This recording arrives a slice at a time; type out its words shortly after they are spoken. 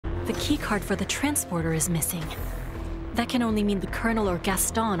the keycard for the transporter is missing. That can only mean the Colonel or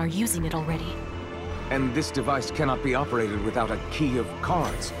Gaston are using it already. And this device cannot be operated without a key of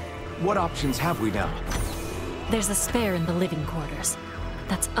cards. What options have we now? There's a spare in the living quarters.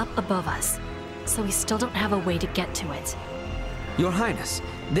 That's up above us, so we still don't have a way to get to it. Your Highness,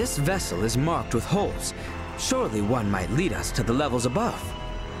 this vessel is marked with holes. Surely one might lead us to the levels above.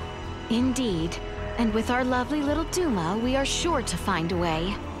 Indeed. And with our lovely little Duma, we are sure to find a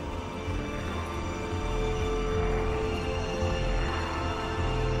way.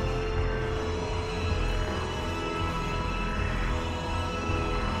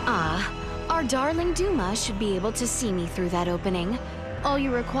 Ah, our darling Duma should be able to see me through that opening. All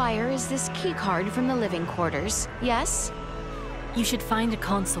you require is this keycard from the living quarters, yes? You should find a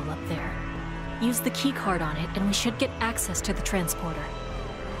console up there. Use the keycard on it, and we should get access to the transporter.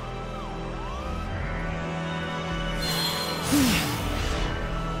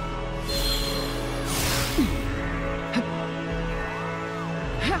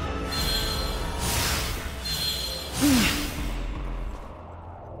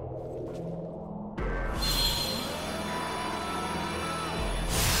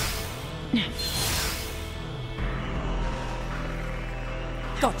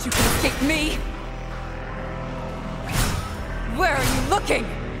 Thought you could escape me? Where are you looking?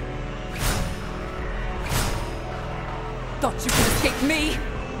 Thought you could escape me?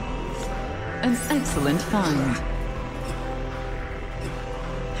 An excellent find.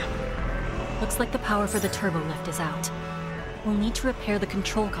 Looks like the power for the turbo lift is out. We'll need to repair the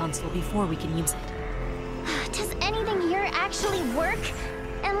control console before we can use it. Does anything here actually work?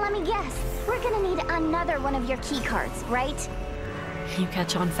 And let me guess, we're gonna need another one of your keycards, right? You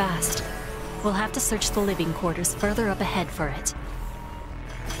catch on fast. We'll have to search the living quarters further up ahead for it.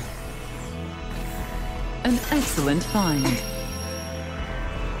 An excellent find.